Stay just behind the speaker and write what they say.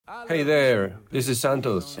Hey there, this is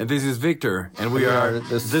Santos. And this is Victor, and we are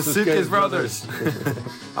the Suitcase Brothers.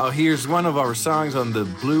 Here's one of our songs on the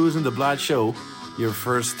Blues and the Blood show, your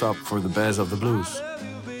first stop for the best of the blues.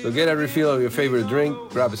 So get a refill of your favorite drink,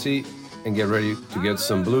 grab a seat, and get ready to get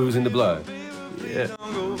some blues in the blood. Yeah.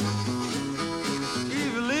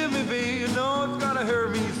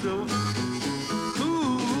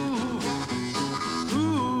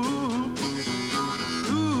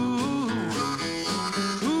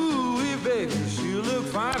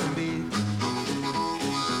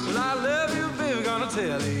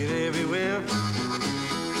 Tell it everywhere.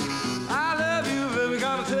 I love you, baby,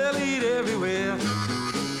 gonna tell it everywhere.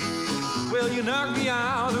 Well, you knock me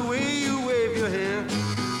out the way you wave your hair.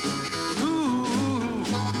 Ooh,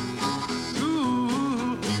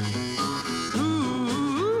 ooh,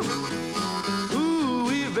 ooh,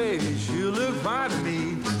 ooh, baby, you look fine to me.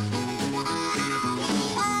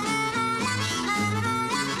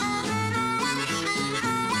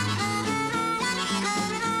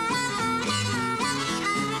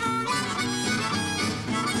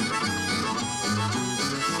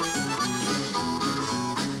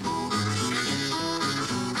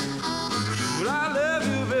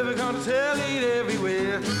 Tell it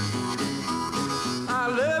everywhere. I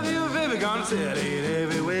love you, baby, gonna tell it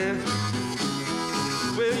everywhere.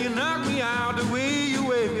 Well, you knock me out the way you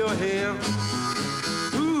wave your hair.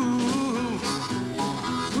 Ooh,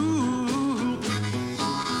 ooh,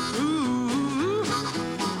 ooh,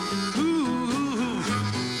 ooh,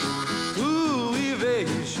 ooh, you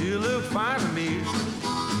baby, you look fine to me.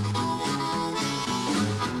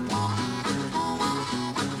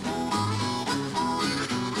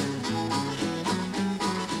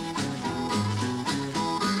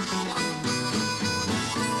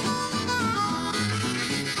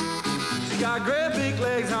 Got great big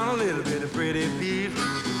legs on a little bit of pretty feet.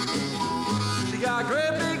 She got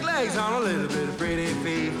great big legs on a little bit of pretty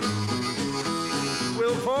feet.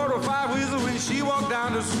 Well, 4 or 5 wheels when she walked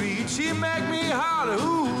down the street, she make me holler,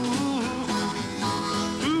 ooh,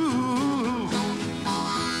 ooh,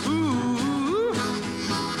 ooh,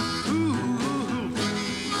 ooh,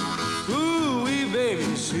 ooh, wee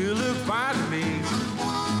baby, she look fine to me.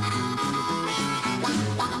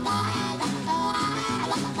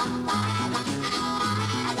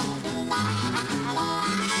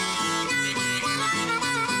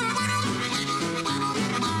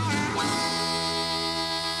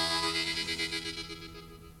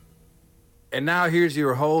 And now here's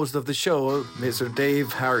your host of the show, Mr.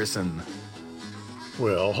 Dave Harrison.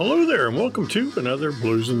 Well, hello there, and welcome to another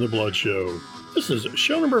Blues in the Blood show. This is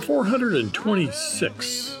show number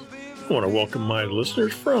 426. I want to welcome my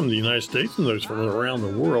listeners from the United States and those from around the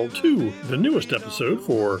world to the newest episode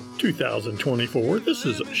for 2024. This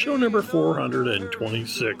is show number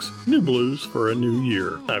 426, New Blues for a New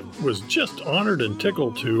Year. I was just honored and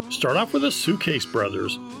tickled to start off with the Suitcase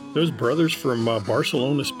Brothers. Those brothers from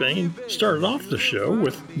Barcelona, Spain, started off the show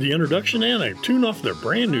with the introduction and a tune off their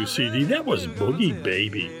brand new CD. That was Boogie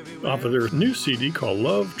Baby, off of their new CD called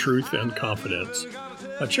Love, Truth, and Confidence.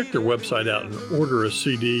 Check their website out and order a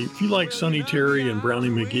CD. If you like Sonny Terry and Brownie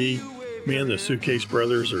McGee, man, the Suitcase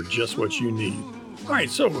Brothers are just what you need. All right,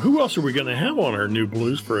 so who else are we going to have on our New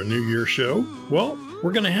Blues for a New Year show? Well,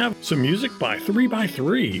 we're going to have some music by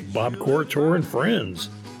 3x3, Bob Corritore and Friends,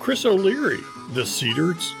 Chris O'Leary, the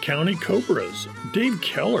Cedar County Cobras, Dave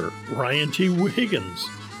Keller, Ryan T. Higgins,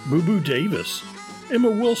 Boo Boo Davis,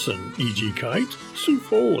 Emma Wilson, E.G. Kight, Sue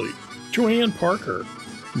Foley, Joyann Parker,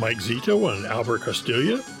 Mike Zito and Albert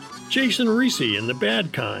Castiglia, Jason Reese and the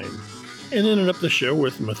Bad Kind, and ended up the show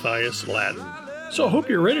with Matthias Ladden. So I hope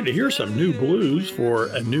you're ready to hear some new blues for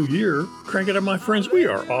a new year. Crank it up, my friends. We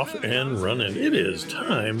are off and running. It is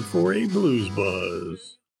time for a Blues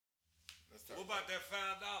Buzz. What about that $5?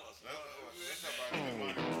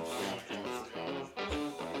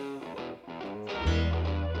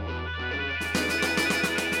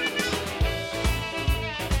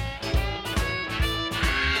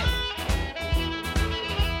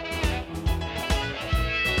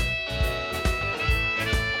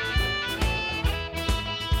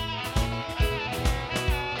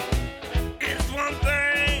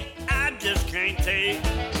 Can't take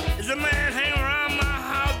is a man hang around my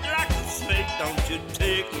house like a snake. Don't you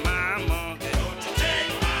take my monkey. Don't you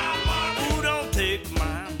take my monkey. Ooh, don't take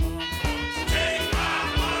my monkey. Take my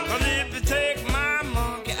monkey. 'Cause if you take my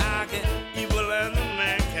monkey, I get evil as a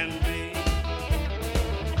man can be.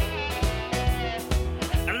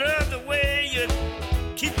 I love the way you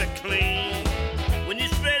keep it clean. When you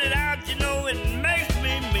spread it out, you know it makes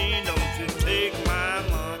me mean. Don't you take my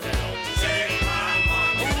monkey. Don't you take my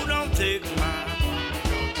monkey. Ooh, don't take my monkey.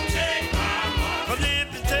 Don't you take my monkey. 'Cause if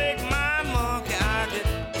you take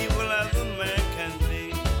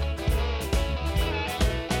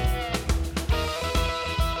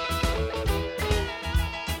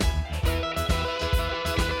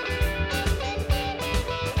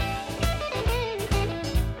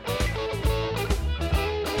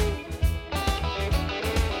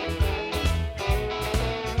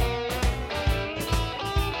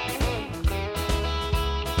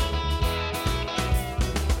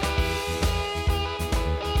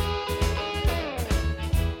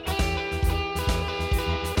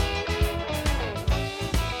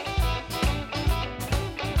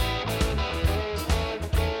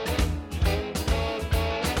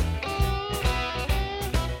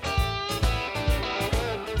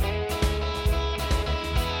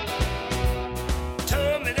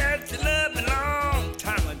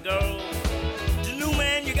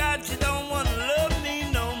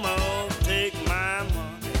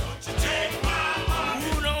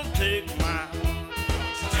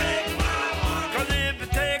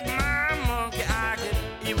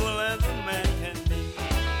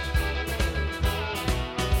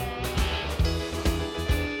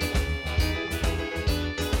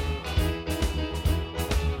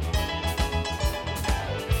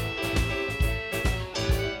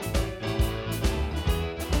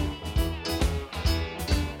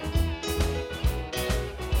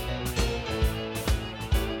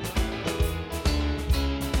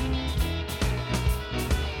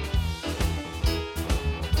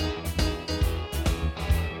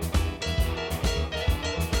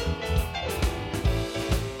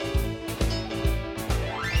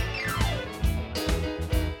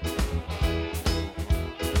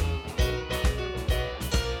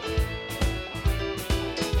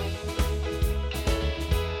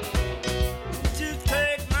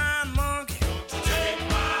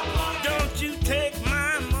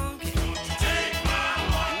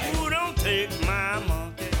take my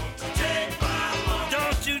monkey. Take my monkey.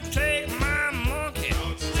 Don't you take my monkey.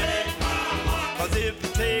 Don't you take my monkey. 'Cause if you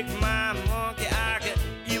take my monkey, I get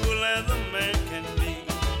evil as a man can be.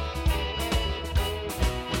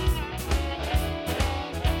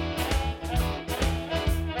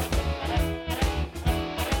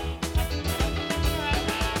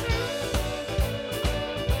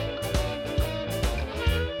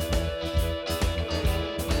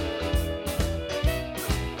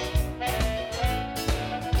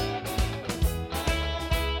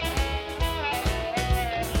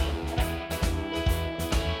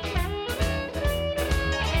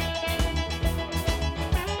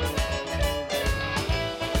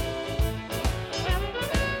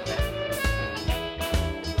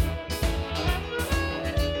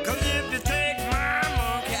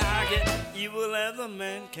 A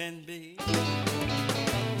man can be.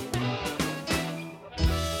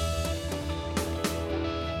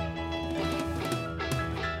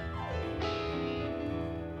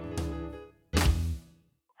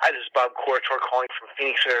 Hi, this is Bob Corritore calling from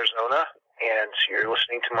Phoenix, Arizona, and you're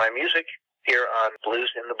listening to my music here on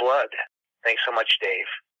Blues in the Blood. Thanks so much, Dave.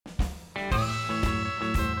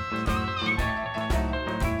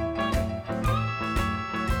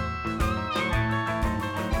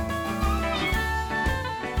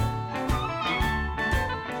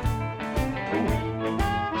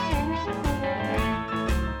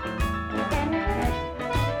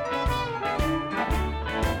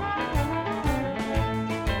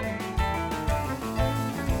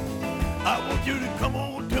 You to come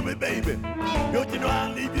on to me, baby. Don't you know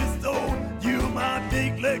I need you so? You my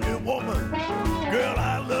big-legged woman. Girl,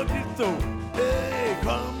 I love you so. Hey,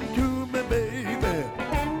 come to me, baby.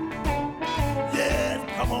 Yes,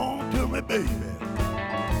 come on to me, baby.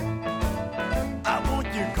 I want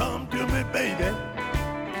you to come to me, baby.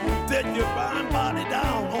 Set your fine body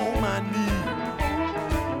down on my knee.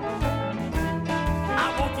 I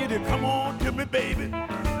want you to come on to me, baby.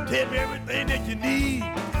 Tell me everything that you need.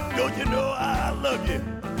 Don't you know I love you?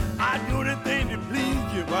 I do anything to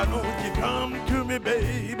please you. Why don't you come to me,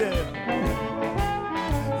 baby?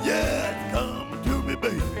 Yes, come to me,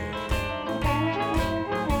 baby.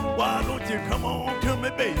 Why don't you come on to me,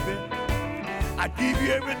 baby? I give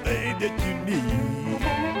you everything that you need.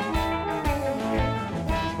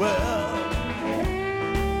 Well,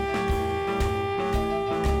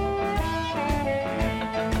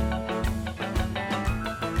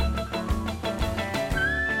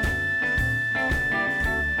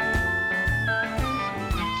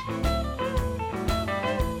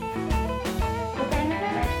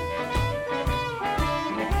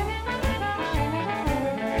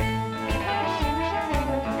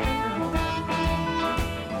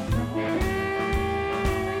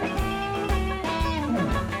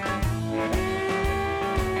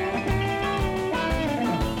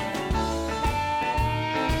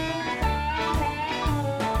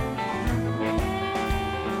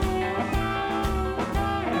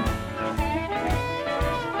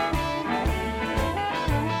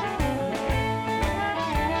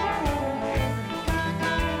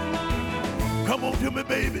 come on to me,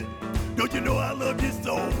 baby. Don't you know I love you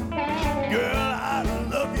so? Girl, I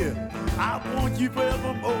love you. I want you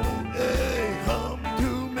forevermore. Hey, come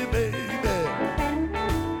to me, baby.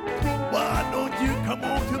 Why don't you come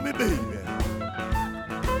on to me, baby?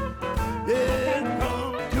 Yeah,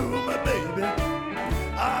 come to me, baby.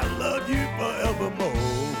 I love you forevermore.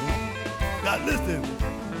 Now listen.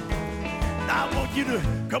 I want you to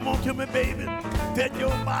come on to me, baby. Set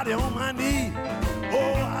your body on my knee.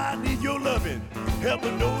 Oh, I need your loving.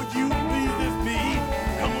 Heaven knows you pleases me.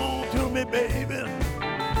 Come on to me, baby.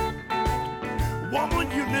 Woman,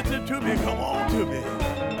 you listen to me. Come on to me.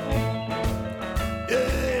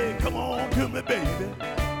 Yeah, come on to me, baby.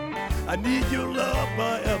 I need your love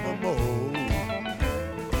forevermore.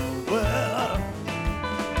 Well,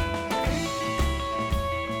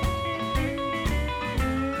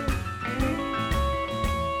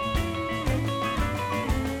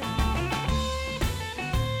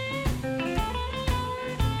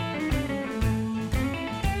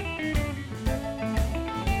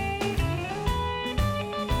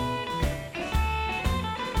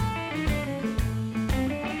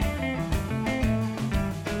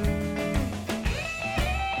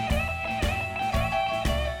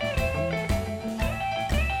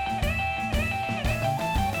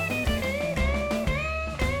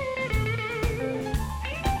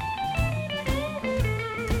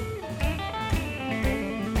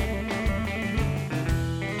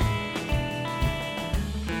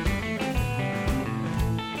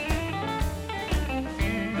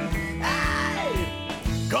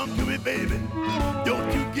 baby.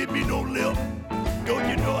 Don't you give me no live. Don't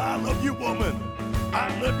you know I love you, woman? I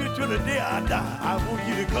love you till the day I die. I want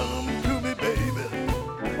you to come to me, baby.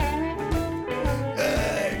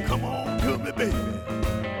 Hey, come on to me, baby.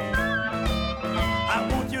 I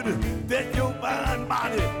want you to set your fine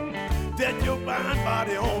body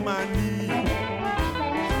on my knee.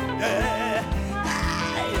 Yeah,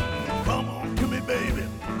 hey, come on to me, baby.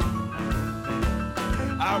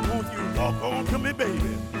 I want you to walk on to me,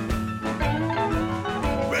 baby.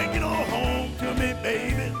 Bring it all home to me,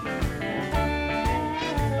 baby.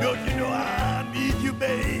 Don't you know I need you,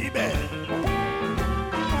 baby?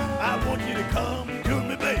 I want you to come to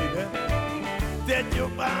me, baby. Set your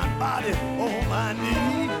fine body on my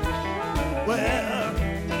knee. Well,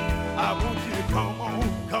 I want you to come on,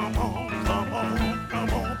 come on, come on, come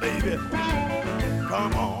on, baby.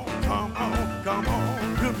 Come on, come on, come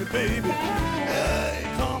on to me, baby. Hey,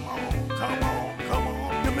 come on, come on, come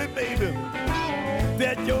on to me, baby.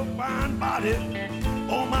 Set your fine body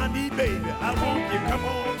on my knee, baby. I want you, come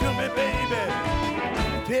on to me, baby.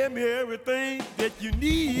 Tell me everything that you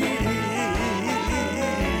need.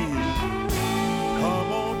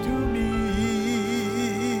 Come on to me.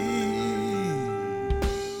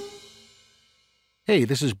 Hey,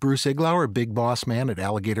 this is Bruce Iglauer, big boss man at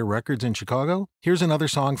Alligator Records in Chicago. Here's another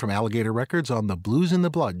song from Alligator Records on the Blues in the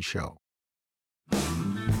Blood show.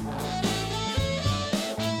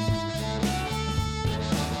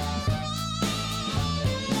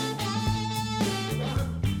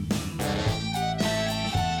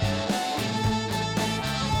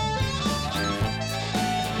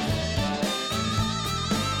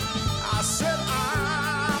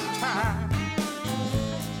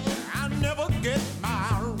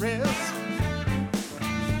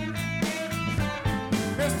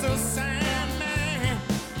 Mr. Sandman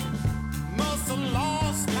must have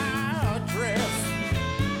lost my address.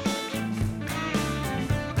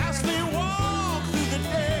 As we walk through the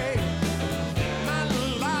day, my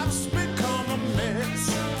life's become a mess.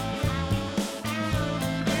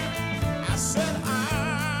 I said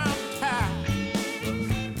I'm tired.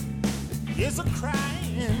 It's a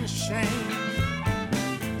crying shame.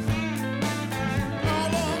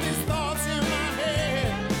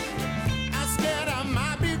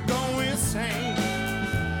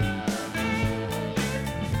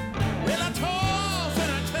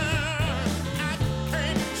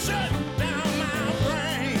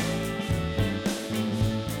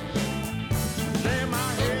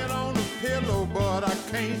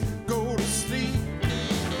 Can't go to sleep.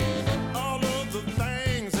 All of the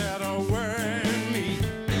things that are worrying me.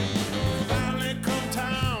 Finally come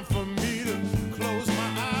time for me to close my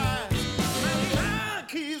eyes. My mind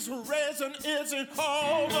keeps racing, it's in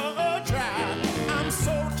overdrive. I'm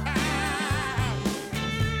so tired.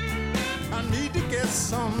 I need to get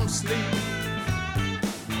some sleep.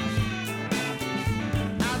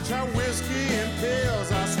 I try whiskey and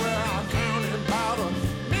pills. I swear I counted about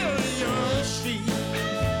 1,000,000 sheep.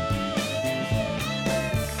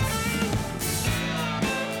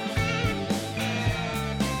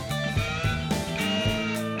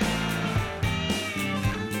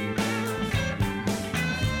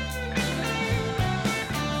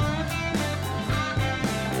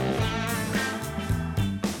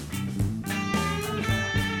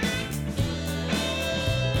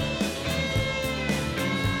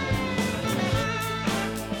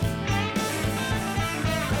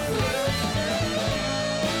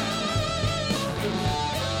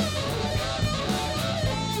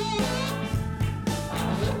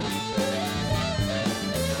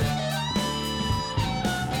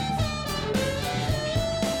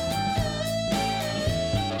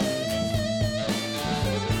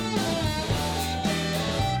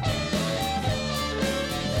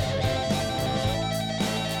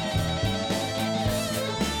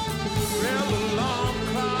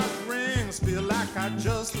 I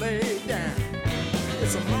just laid down.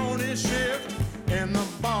 It's a morning shift and the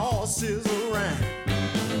boss is around.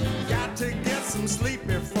 Got to get some sleep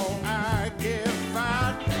before I get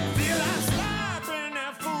fired. Feel like slapping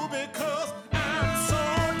that fool because I'm so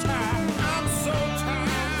tired. I'm so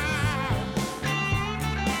tired.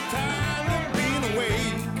 Tired of being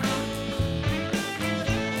awake.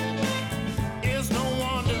 It's no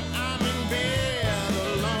wonder I'm in bed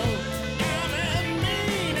alone. I'm as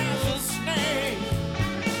mean as a snake.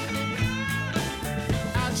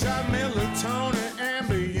 I try melatonin,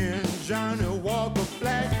 Ambien, Johnny Walker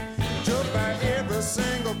Black. Just buy every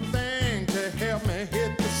single thing to help me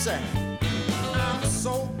hit the sack. I'm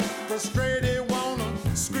so frustrated, wanna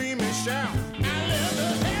scream and shout. I let the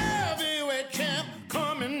heavyweight champ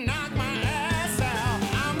come and knock my ass out.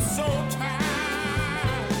 I'm so tired.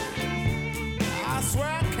 I swear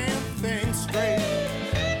I can't think.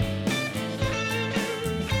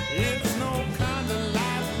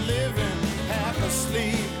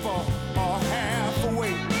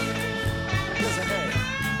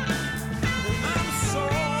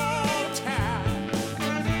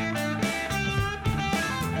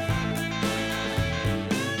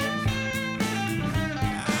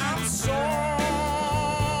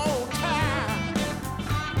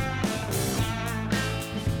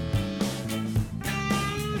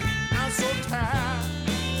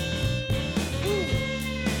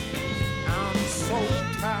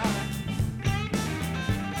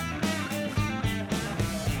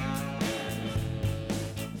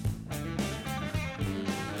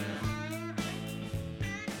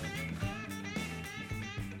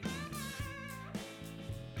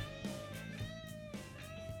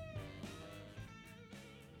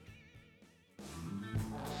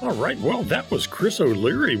 All right, well, that was Chris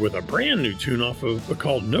O'Leary with a brand new tune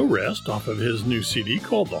called No Rest off of his new CD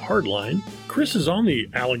called The Hardline. Chris is on the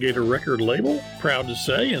Alligator record label, proud to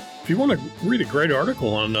say. And if you want to read a great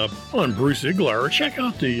article on Bruce Iglauer, check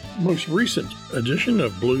out the most recent edition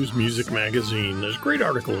of Blues Music Magazine. There's a great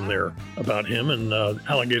article in there about him and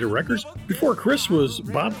Alligator Records. Before Chris was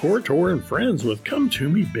Bob Corritore and Friends with Come To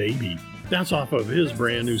Me Baby. That's off of his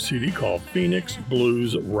brand new CD called Phoenix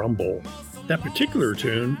Blues Rumble. That particular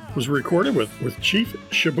tune was recorded with Chief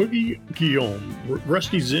Shaboogie Guillaume,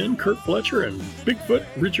 Rusty Zinn, Kurt Fletcher, and Bigfoot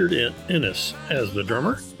Richard Ennis as the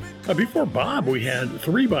drummer. Before Bob, we had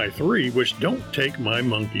 3x3, which Don't Take My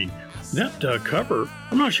Monkey. That cover,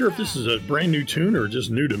 I'm not sure if this is a brand new tune or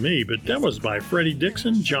just new to me, but that was by Freddie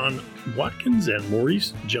Dixon, John Watkins, and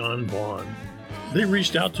Maurice John Vaughn. They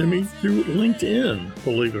reached out to me through LinkedIn,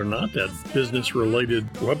 believe it or not, that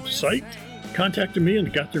business-related website. Contacted me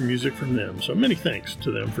and got their music from them. So many thanks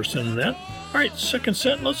to them for sending that. All right, second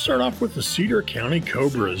set, let's start off with the Cedar County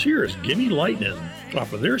Cobras. Here is Gimmie Lightnin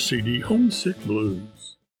off of their CD, Homesick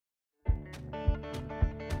Blues.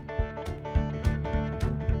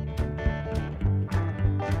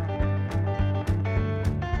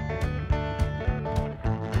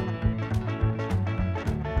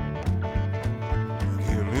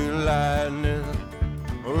 Lightning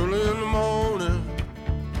early in the morning,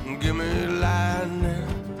 give me lightning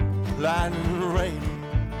rain.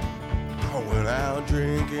 I went out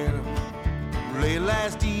drinking late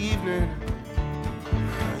last evening,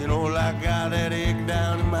 you know, like I got that ache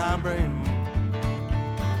down in my brain.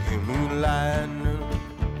 Give me lightning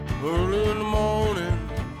early in the morning,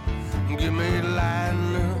 give me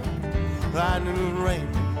lightning rain.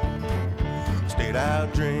 Stayed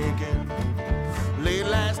out drinking late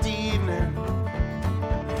last evening,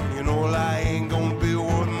 you know, I ain't gonna be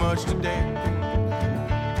worth much today.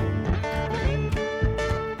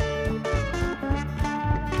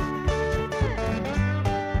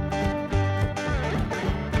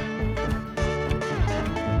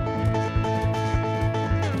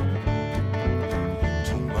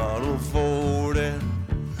 Two-bottle Ford and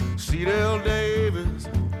Cedar Davis,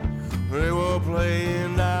 they were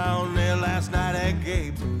playing down there last night at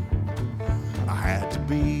Gabe. I had to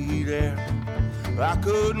be there, I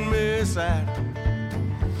couldn't miss that.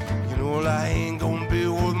 You know, I ain't gonna be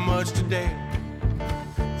worth much today.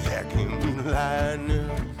 Yeah, give me lightning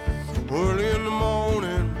early in the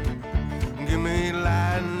morning, give me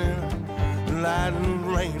lightning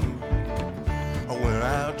rain. I went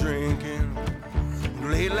out drinking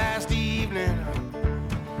late last evening,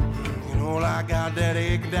 you know, I got that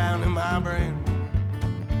ache down in my brain.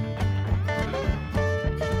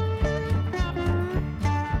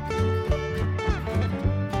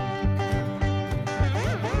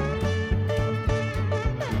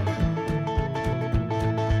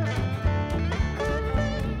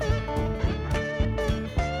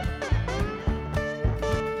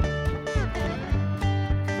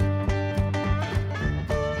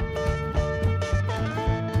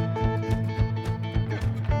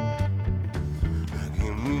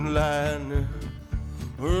 Lightning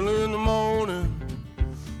early in the morning,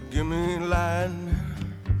 give me lightning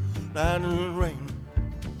rain.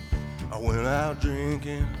 I went out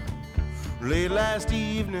drinking late last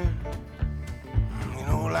evening, you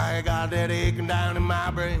know, like I got that aching down in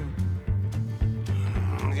my brain.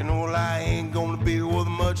 You know, like I ain't gonna be worth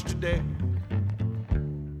much today.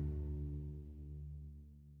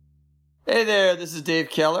 Hey there, this is Dave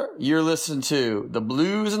Keller. You're listening to the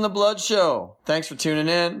Blues and the Blood Show. Thanks for tuning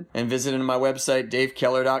in and visiting my website,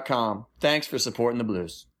 davekeller.com. Thanks for supporting the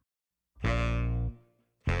blues.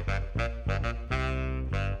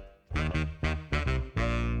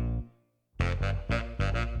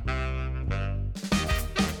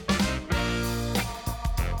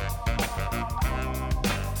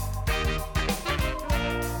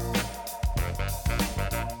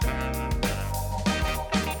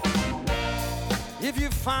 If you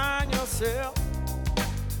find yourself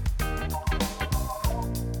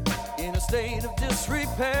in a state of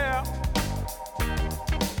disrepair,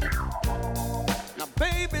 now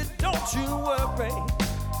baby, don't you worry,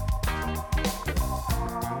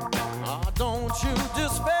 don't you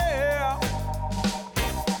despair.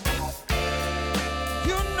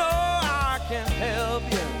 You know I can help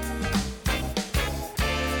you.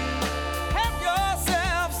 Have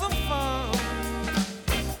yourself some fun.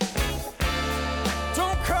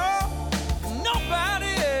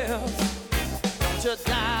 Just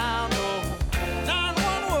dial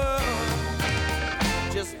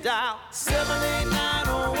 911. Just dial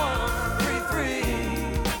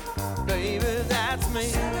 7890133. Baby, that's me.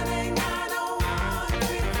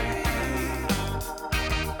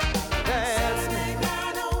 7890133.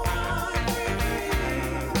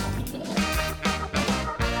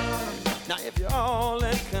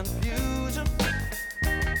 confusion.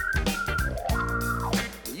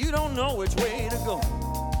 You don't know which way to go.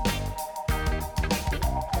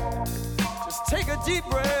 Just take a deep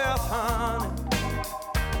breath, honey.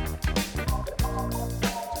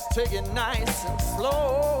 Just take it nice and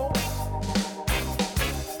slow.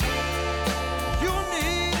 You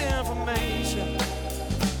need information.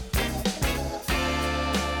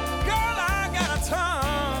 Girl, I got a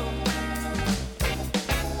tongue.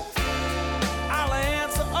 I'll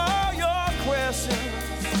answer all your questions.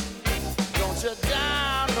 Don't you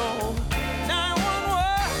dial no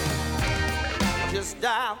 911. Just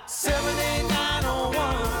dial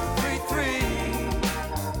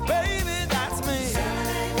 7890133. Baby, that's me.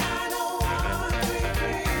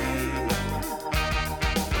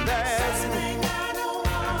 7890133. That's me.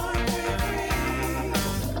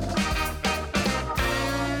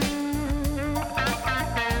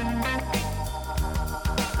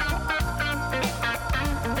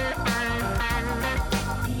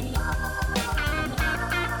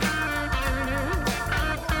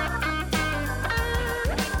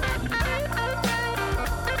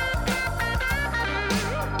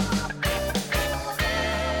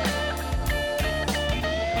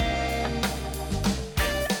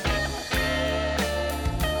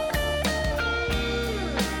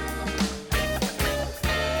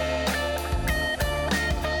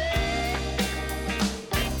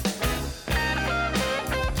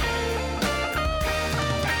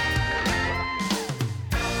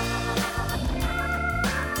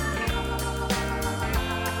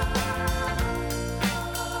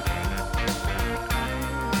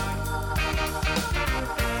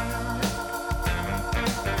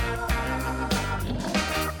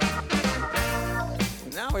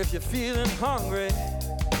 If you're feeling hungry,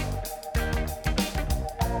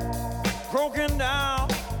 broken down,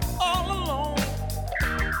 all alone,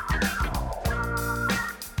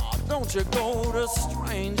 oh, don't you go to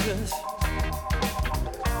strangers.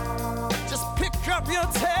 Just pick up your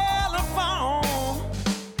telephone.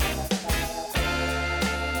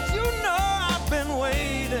 You know I've been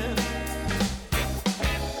waiting.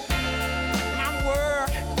 My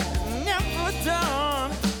work never done.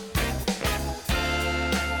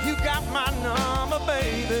 My number,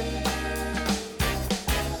 baby.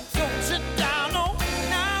 Don't you dial no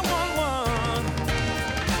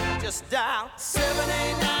 911. Just dial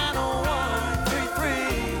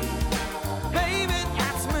 7890133. Baby,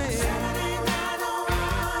 that's me.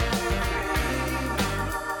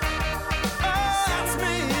 7890133. Oh, that's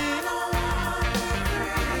me.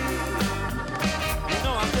 You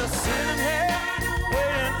know I'm just sitting here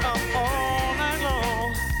waiting up all night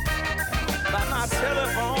long by my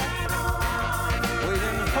telephone.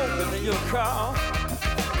 Hoping that you'll call.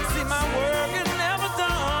 You see, my work is never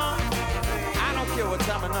done. I don't care what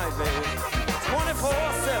time of night, baby.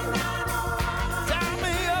 24/7. Dial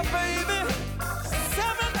me up, baby.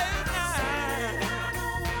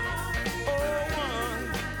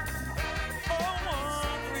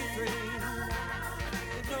 7890133.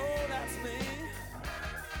 You know that's me.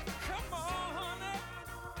 Come on, honey.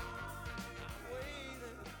 I'm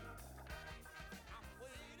waiting.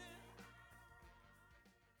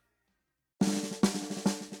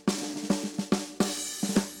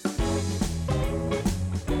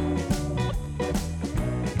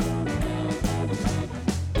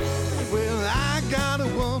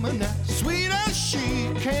 Sweet as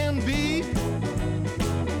she can be.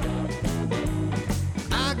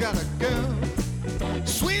 I got a girl,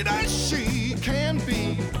 sweet as she can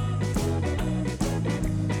be.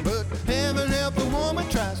 But heaven help the woman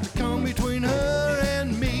tries to come between her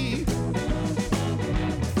and me.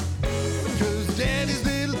 'Cause daddy's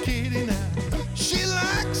little kitty now, she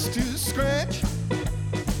likes to scratch.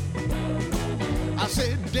 I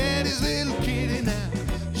said daddy's little kitty now,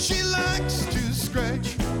 she likes to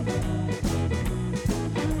scratch.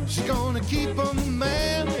 She's gonna keep a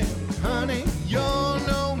man, and honey, you're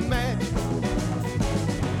no match.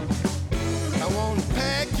 I wanna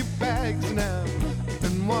pack your bags now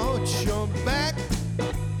and watch your back.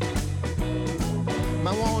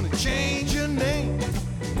 I wanna change your name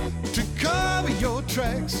to cover your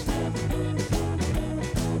tracks.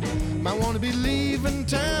 I wanna be leaving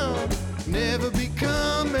town, never be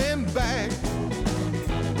coming back.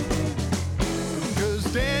 'Cause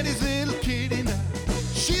daddy's little kitty now,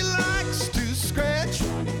 she likes to scratch.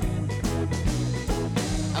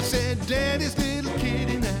 I said daddy's little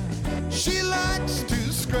kitty now, she likes to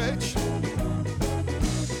scratch.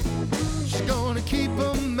 She's gonna keep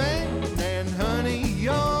a man, and honey,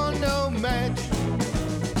 you're no match.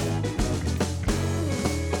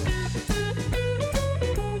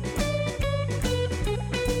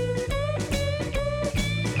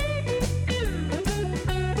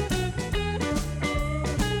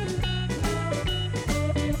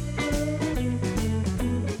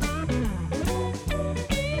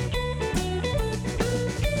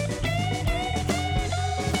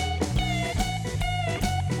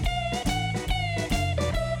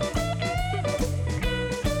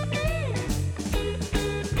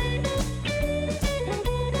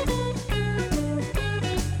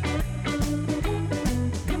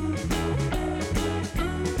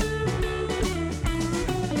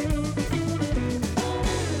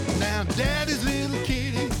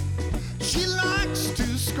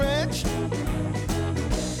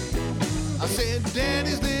 I said,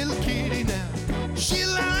 Daddy's little kitty now, she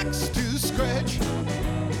likes to scratch.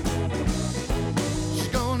 She's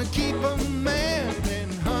gonna keep a man,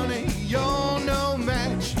 and honey, you're no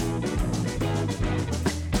match.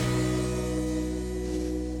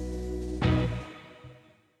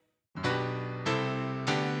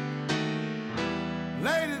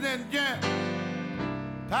 Ladies and gents,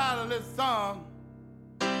 title of this song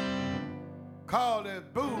called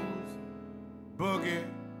it Booze, Boogie,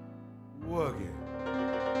 Woogie.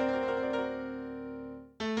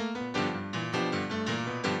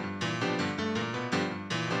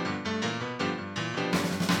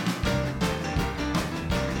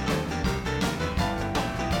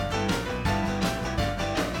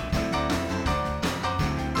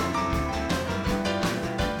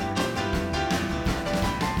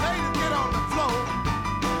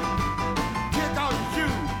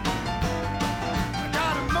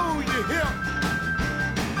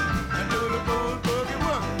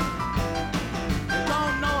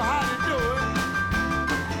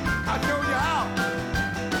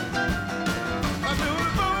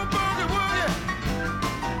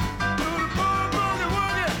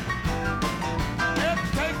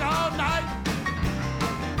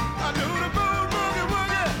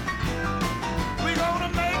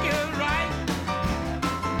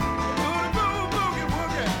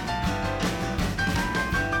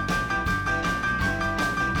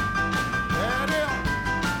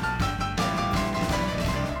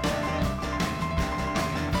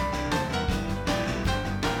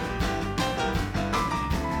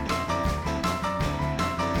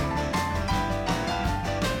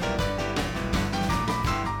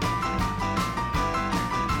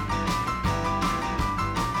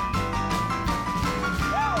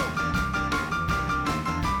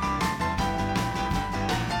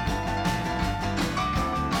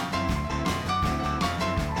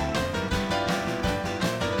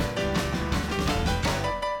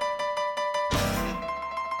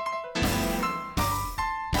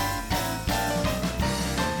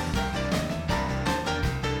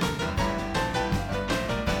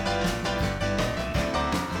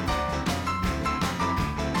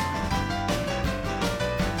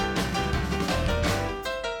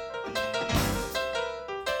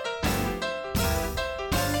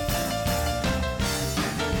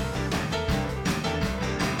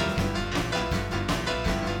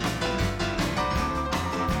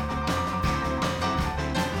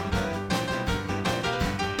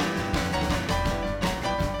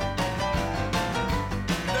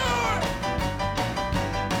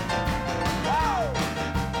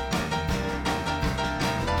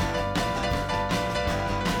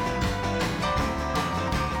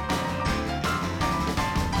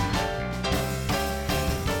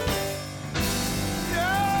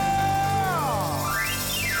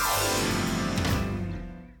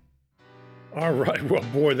 All right, well,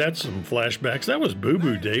 boy, that's some flashbacks. That was Boo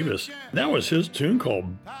Boo Davis. That was his tune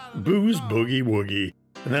called Booze, Boogie, Woogie.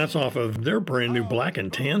 And that's off of their brand new Black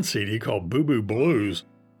and Tan CD called Boo Boo Blues.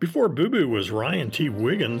 Before Boo Boo was Ryan T.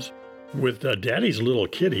 Wiggins with Daddy's Little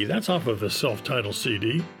Kitty. That's off of the self-titled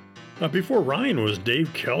CD. Before Ryan was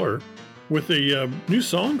Dave Keller with a new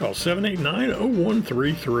song called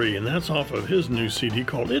 7890133. And that's off of his new CD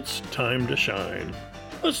called It's Time to Shine.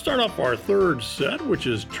 Let's start off our third set, which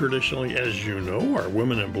is traditionally, as you know, our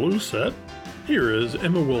Women in Blue set. Here is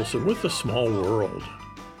Emma Wilson with The Small World.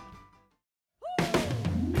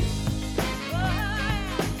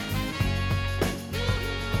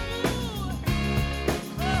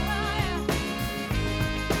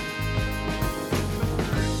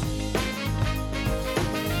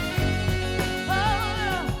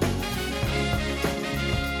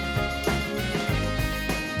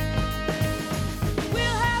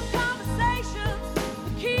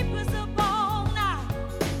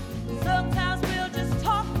 Sometimes we'll just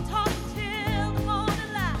talk till the morning.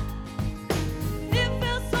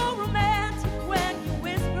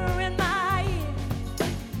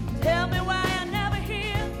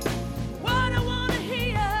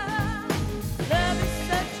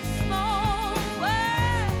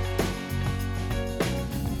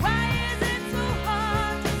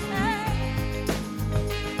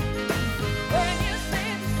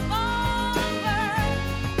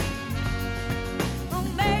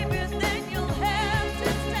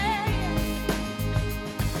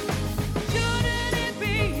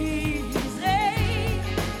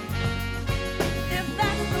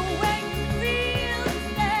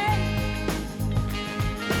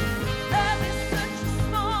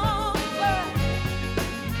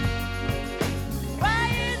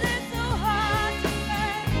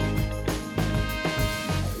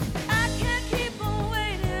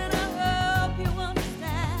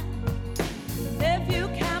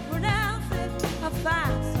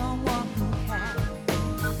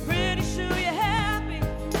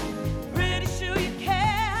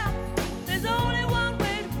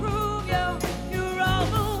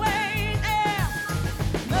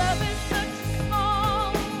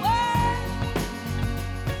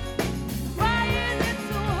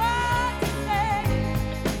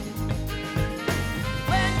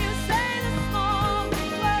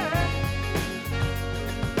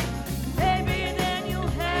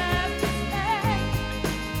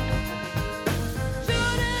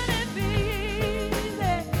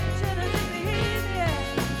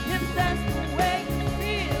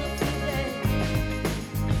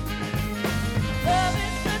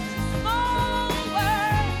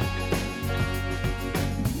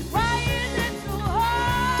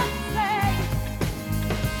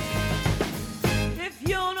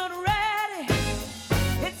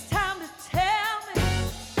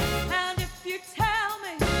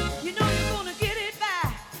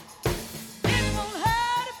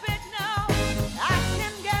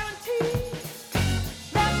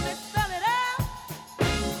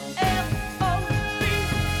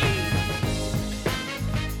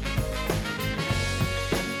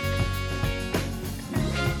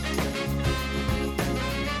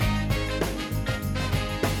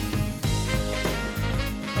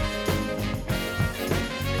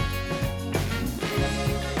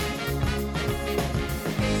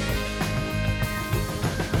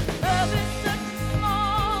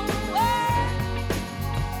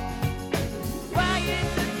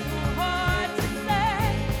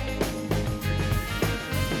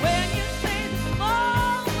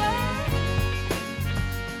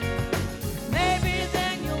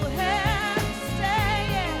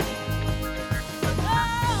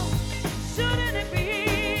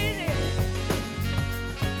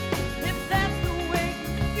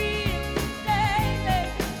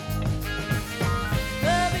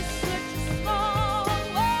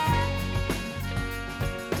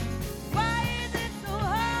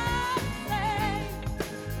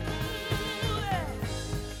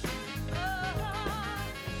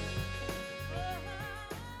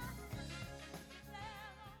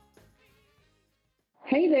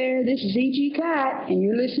 Hey there, this is E.G. Kight, and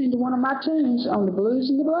you're listening to one of my tunes on the Blues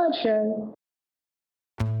and the Blood Show.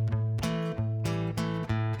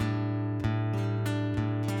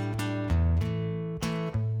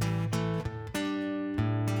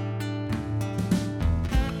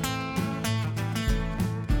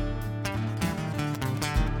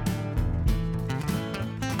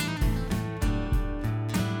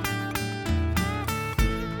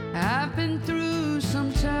 I've been through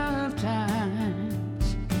some tough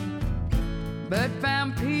times, but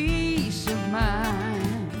found peace of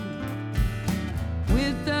mind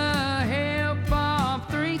with the help of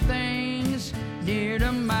three things dear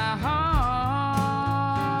to my heart,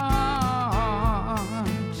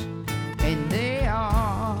 and they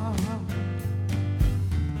are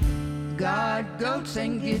God, goats,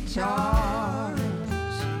 and guitars.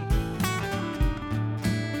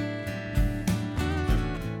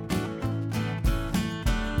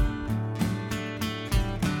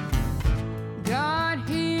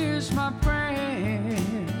 My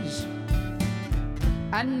prayers,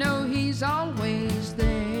 I know he's always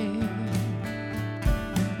there.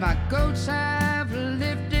 My goats have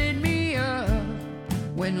lifted me up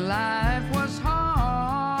when life was hard,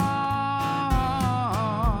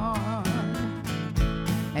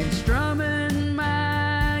 and strumming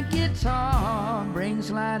my guitar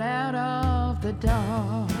brings light out of the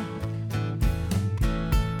dark.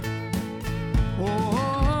 Oh,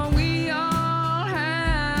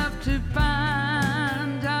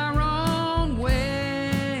 find our own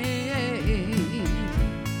way.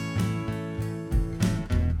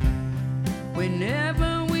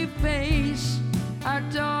 Whenever we face our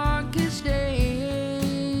darkest days,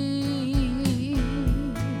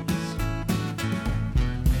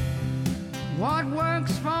 what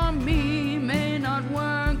works for me may not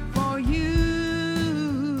work for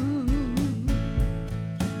you,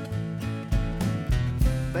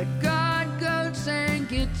 but God, goats, and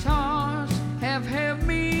guitars have helped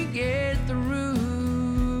me get through.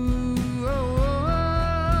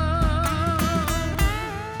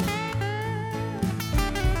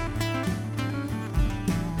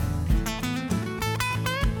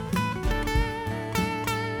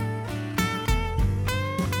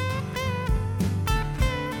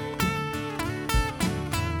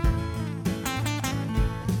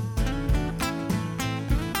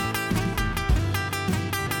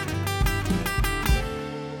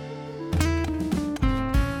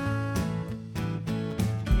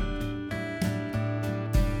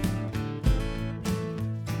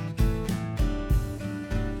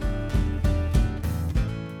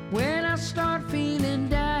 Start feeling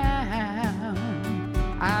down,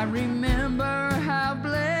 I remember how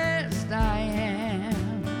blessed I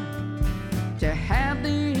am to have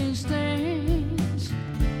these things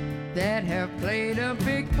that have played a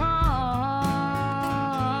big part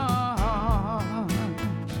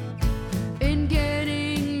in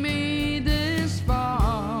getting me this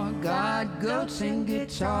far. God, goats, and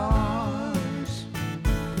guitars.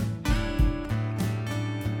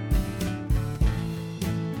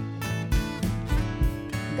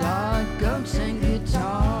 God, goats, and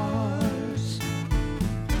guitars.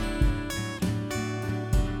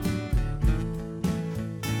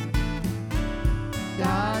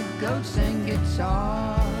 God, goats, and guitars.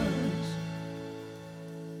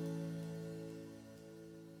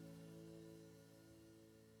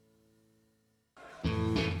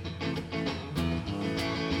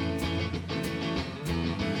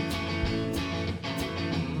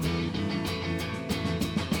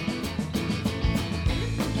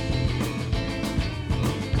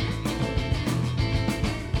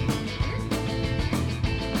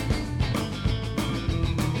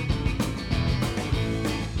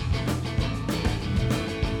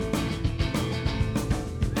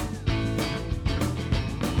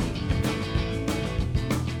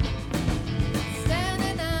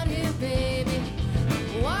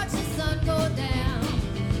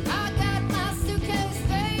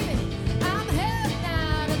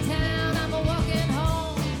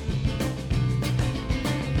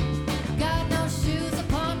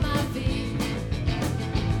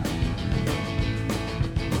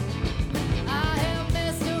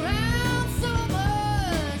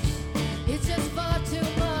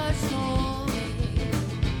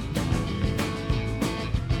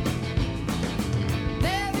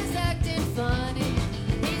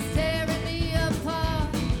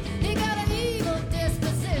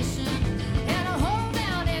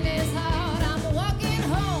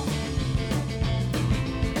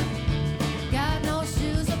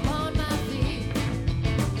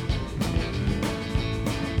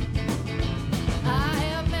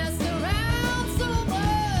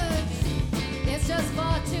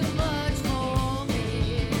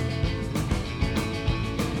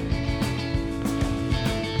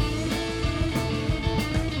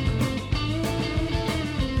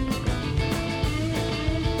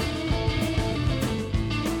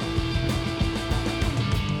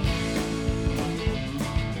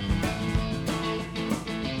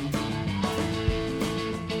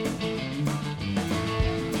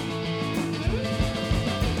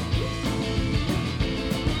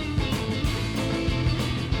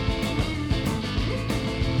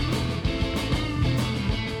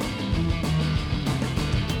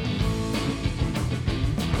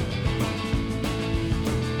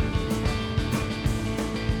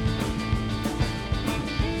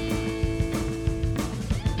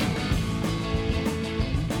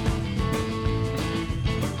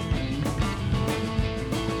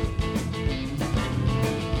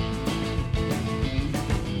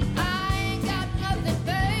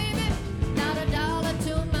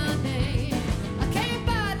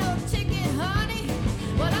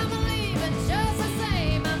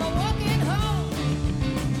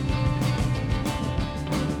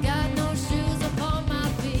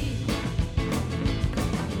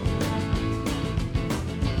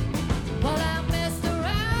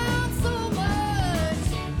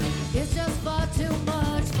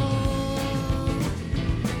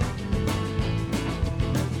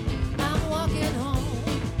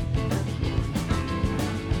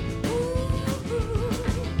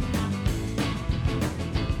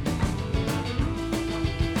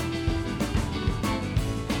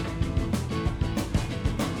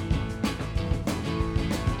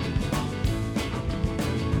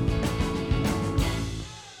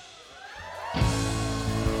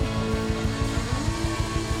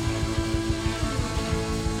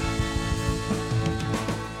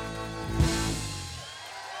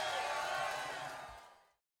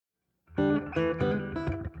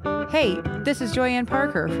 Hey, this is Joyann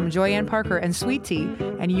Parker from Joyann Parker and Sweet Tea,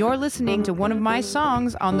 and you're listening to one of my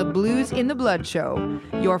songs on the Blues in the Blood show,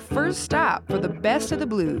 your first stop for the best of the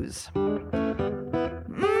blues. Mm-hmm,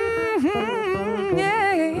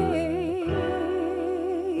 yeah, yeah.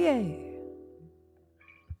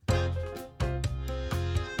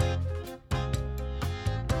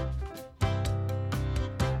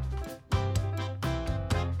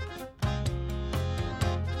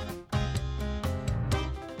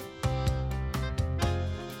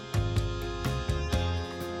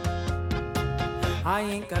 I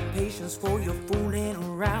ain't got patience for your fooling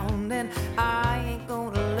around, and I ain't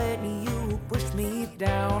gonna let you push me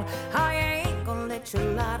down. I ain't gonna let you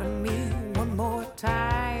lie to me one more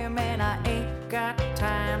time, and I ain't got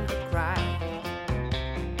time to cry.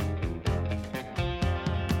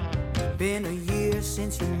 Been a year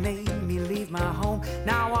since you made me leave my home.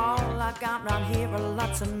 Now all I got round here are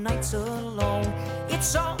lots of nights alone.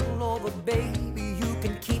 It's all over, baby, you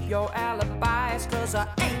can keep your alibis, 'cause I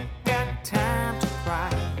ain't got time to cry.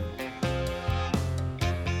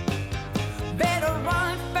 Better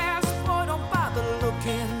run fast, boy, don't bother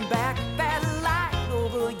looking back. That light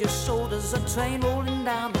over your shoulders, a train rolling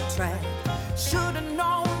down the track. Should've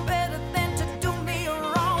known better than to do me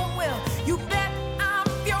wrong. Well, you bet I'm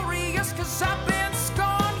furious, 'cause I've been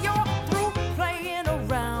scorned. You're through playing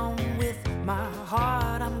around with my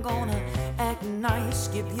heart. I'm gonna act nice,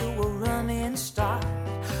 give you a running start.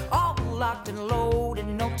 All locked and loaded,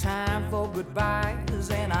 no time for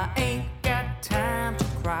goodbyes, and I ain't got time to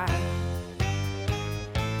cry.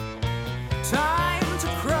 Time to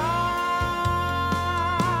cry.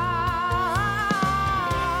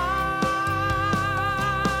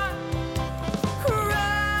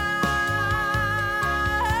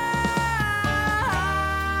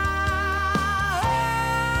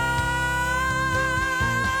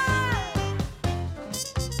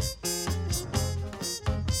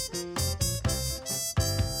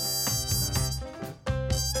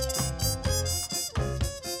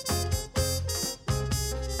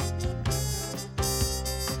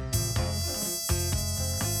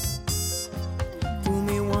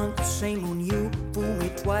 Shame on you, fool me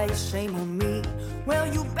twice, shame on me. Well,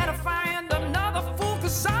 you better find another fool,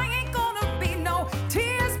 'cause I ain't gonna be no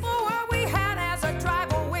tears for what we had as I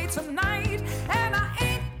drive away tonight. And I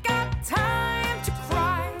ain't got time to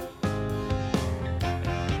cry.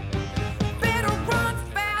 Better run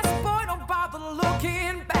fast, boy, don't bother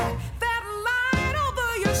looking back. That light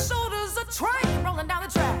over your shoulders, a train rolling down the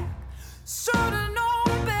track. Should've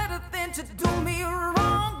known better than to do me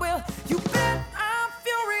wrong. Well, you bet I'm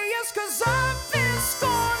furious, 'cause I've been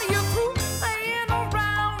scorned. You're through playing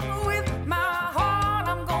around with my heart.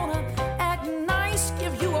 I'm gonna act nice,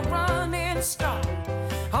 give you a running start.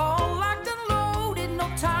 All locked and loaded, no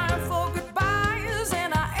time for goodbyes,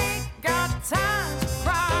 and I ain't got time to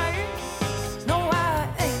cry. No, I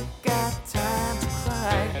ain't got time to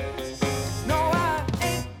cry. No, I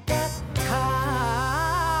ain't got time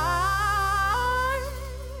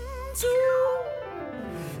to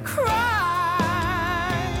cry.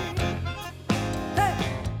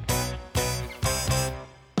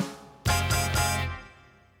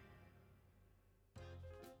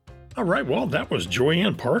 All right, well, that was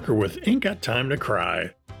Joyann Parker with Ain't Got Time to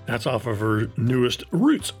Cry. That's off of her newest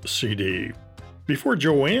Roots CD. Before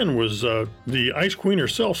Joyann was the Ice Queen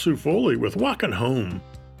herself, Sue Foley, with Walkin' Home.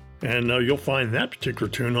 And you'll find that particular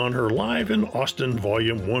tune on her Live in Austin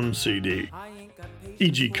Volume 1 CD.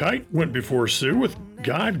 E.G. Kight went before Sue with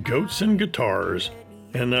God, Goats, and Guitars.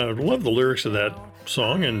 And I love the lyrics of that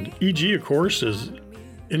song. And E.G., of course, is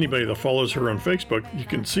anybody that follows her on Facebook, you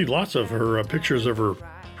can see lots of her pictures of her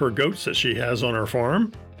goats that she has on her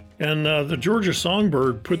farm. And the Georgia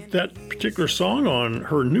Songbird put that particular song on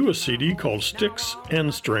her newest CD called Sticks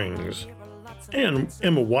and Strings. And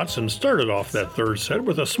Emma Watson started off that third set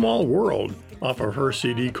with A Small World off of her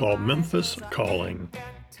CD called Memphis Calling.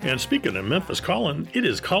 And speaking of Memphis calling, it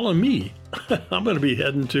is calling me. I'm going to be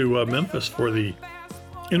heading to Memphis for the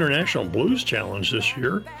International Blues Challenge this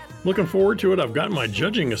year. Looking forward to it. I've got my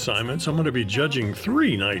judging assignments. I'm going to be judging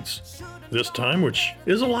 3 nights this time, which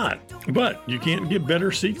is a lot, but you can't get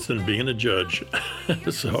better seats than being a judge.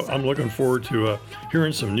 So I'm looking forward to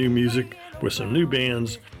hearing some new music with some new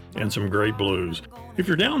bands and some great blues. If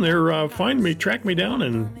you're down there, find me, track me down,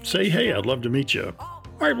 and say, hey, I'd love to meet you. All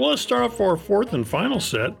right, well, let's start off our 4th and final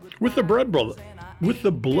set with the Blood Brothers.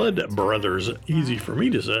 Easy for me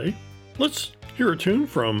to say. Let's hear a tune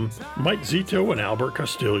from Mike Zito and Albert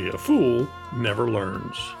Castiglia, Fool Never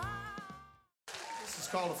Learns. This is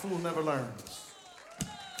called A Fool Never Learns.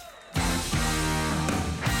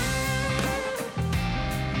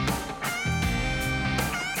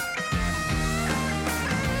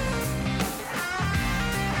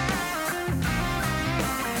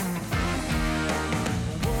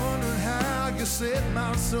 set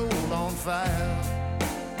my soul on fire.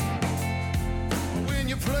 When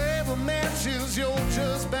you play with matches, you're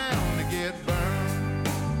just bound to get burned.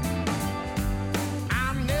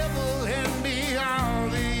 I never can be all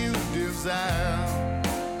that you desire.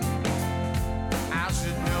 I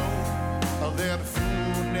should know that a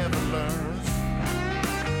fool never learns.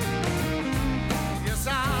 Yes,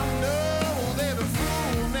 I know that a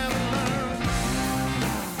fool never learns.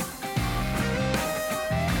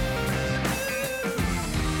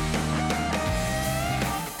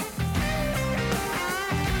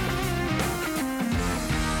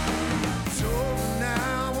 So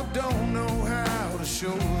now I don't know how to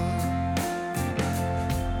show her.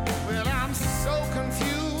 Well, I'm so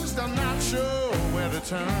confused, I'm not sure where to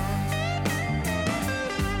turn.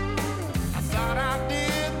 I thought I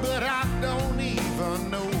did, but I don't even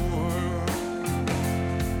know her.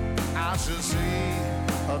 I should say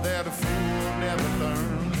that a fool never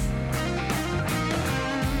learns.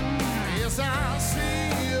 Yes, I see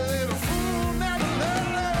that a fool never learns.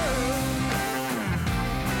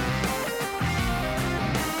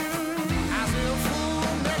 I say a fool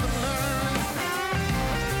never learns.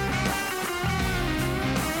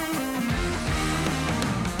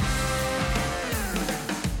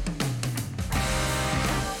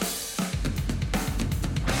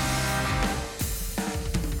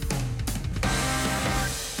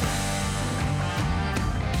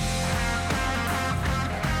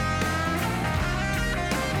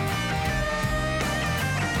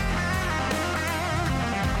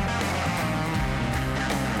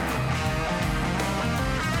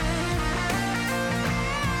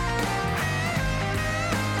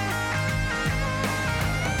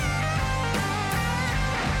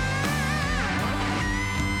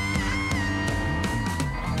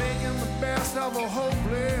 Of a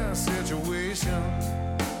hopeless situation.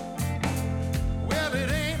 Well,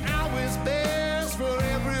 it ain't always best for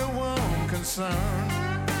everyone concerned.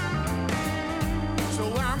 So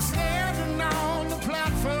I'm standing on the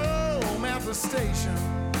platform at the station.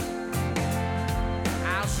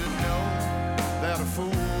 I should know that a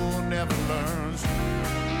fool never learns.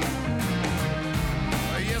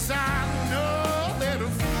 Yes, I know that a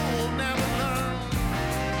fool never learns.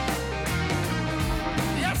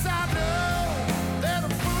 Yes, I know.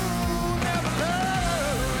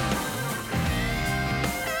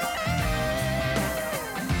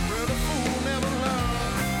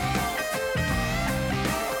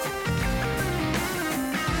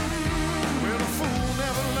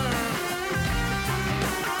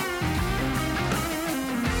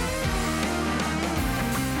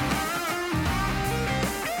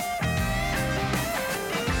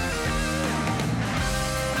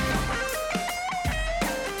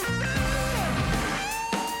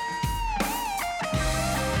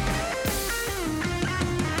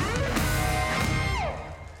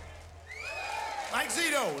 Like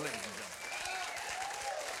Zito, ladies and gentlemen.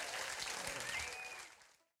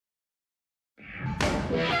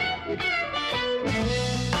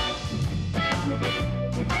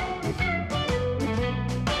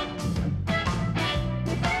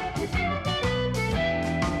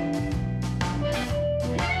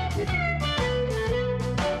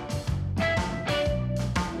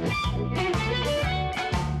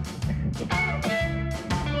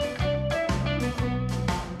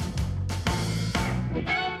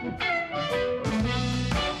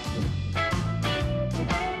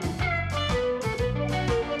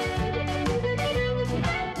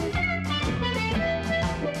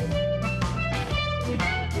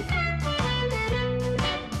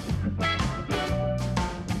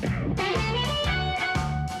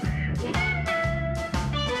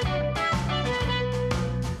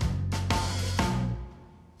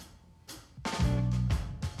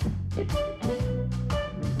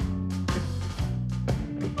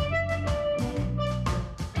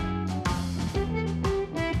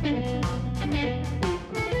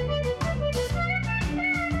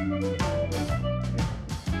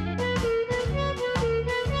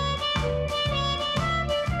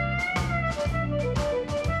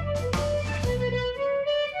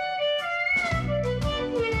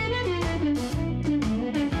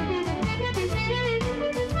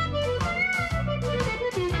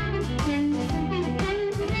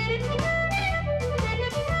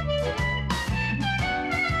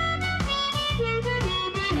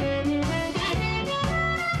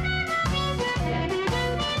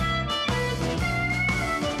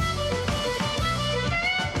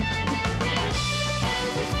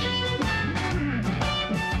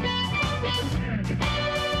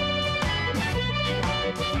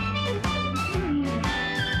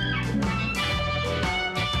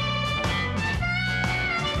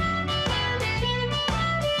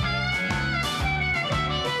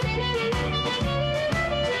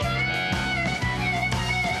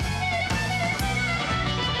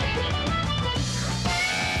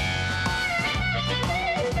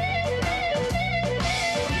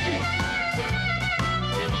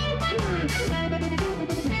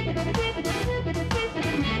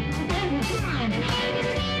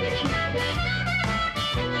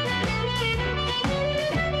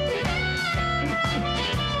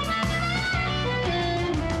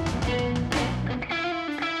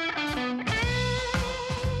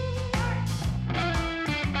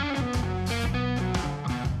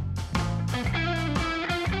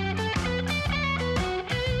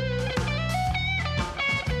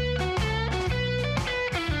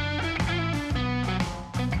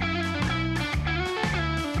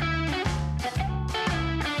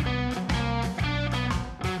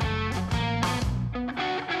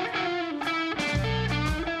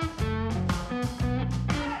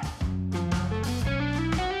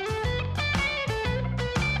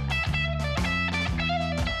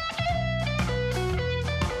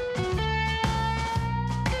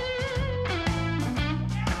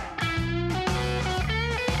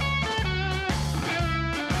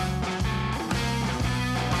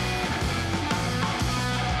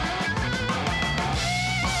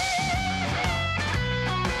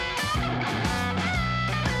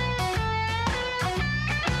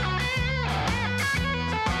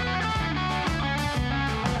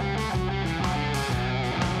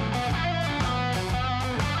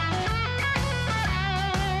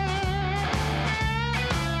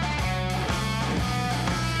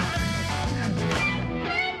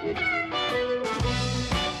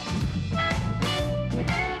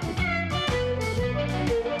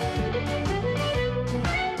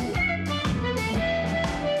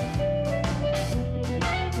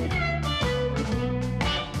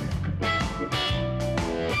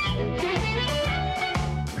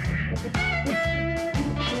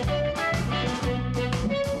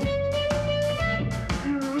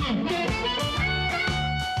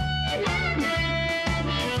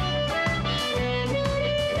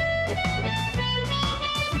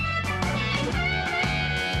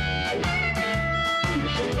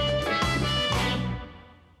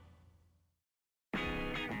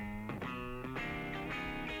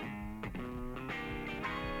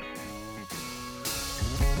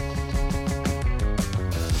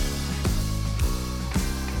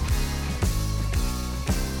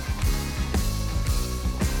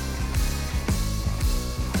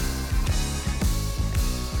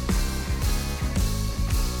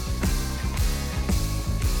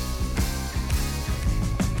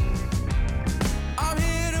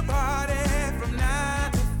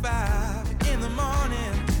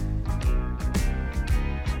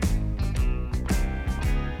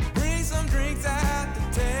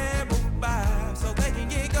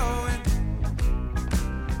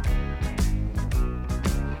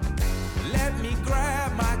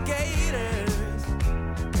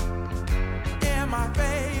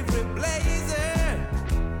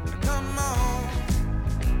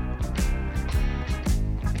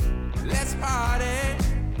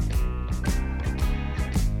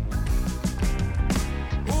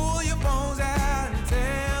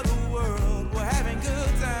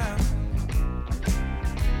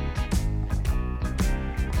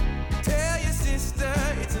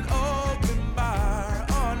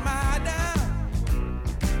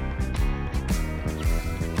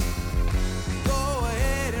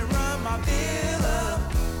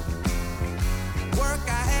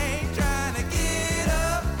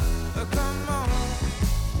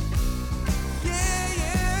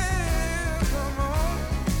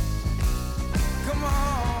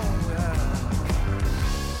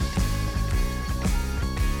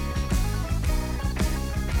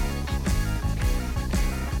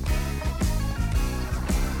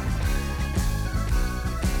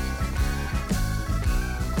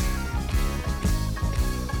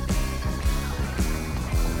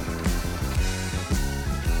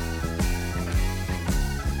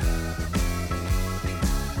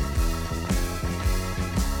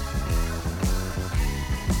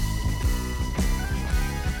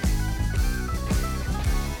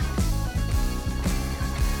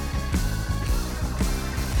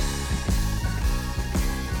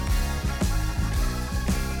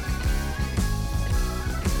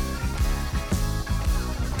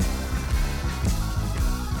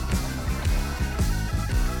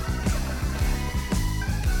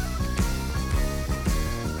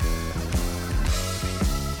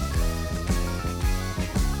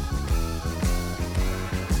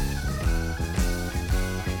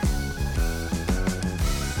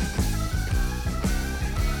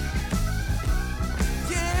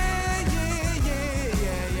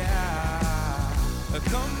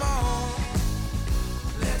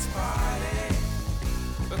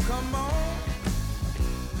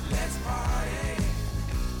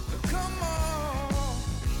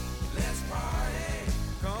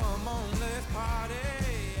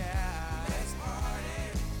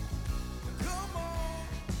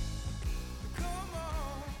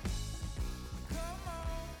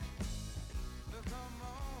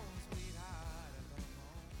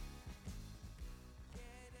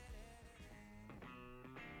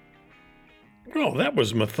 Well, that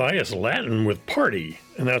was Matthias Latin with Party,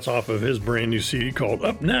 and that's off of his brand new CD called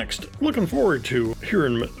Up Next. Looking forward to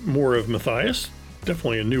hearing more of Matthias.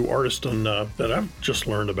 Definitely a new artist that I've just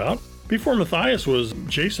learned about. Before Matthias was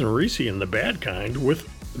Jason Reese and the Bad Kind with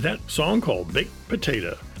that song called Baked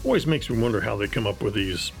Potato. Always makes me wonder how they come up with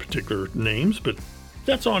these particular names, but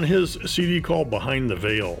that's on his CD called Behind the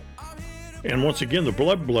Veil. And once again, the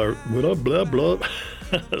Blood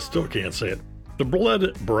still can't say it. The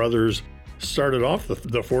Blood Brothers started off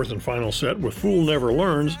the fourth and final set with Fool Never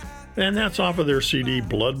Learns, and that's off of their CD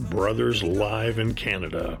Blood Brothers Live in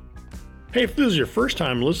Canada. Hey, if this is your first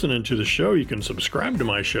time listening to the show, you can subscribe to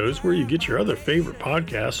my shows where you get your other favorite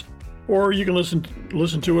podcasts, or you can listen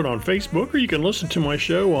to it on Facebook, or you can listen to my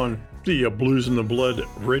show on the Blues in the Blood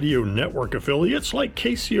radio network affiliates like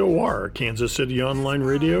KCOR, Kansas City Online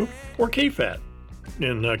Radio, or KFAT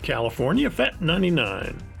in California, Fat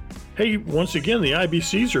 99. Hey, once again, the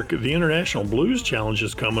IBCs are the International Blues Challenge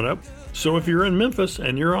is coming up, so if you're in Memphis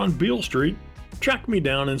and you're on Beale Street, track me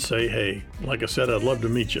down and say hey. Like I said, I'd love to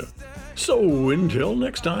meet you. So until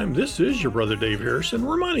next time, this is your brother Dave Harrison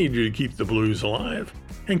reminding you to keep the blues alive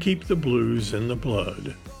and keep the blues in the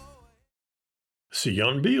blood. See you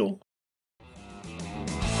on Beale.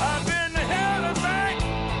 I've been held back,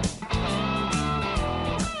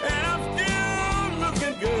 and I'm still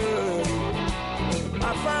looking good.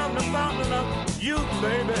 I found the fountain of youth,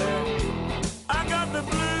 baby. I got the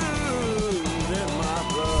blues.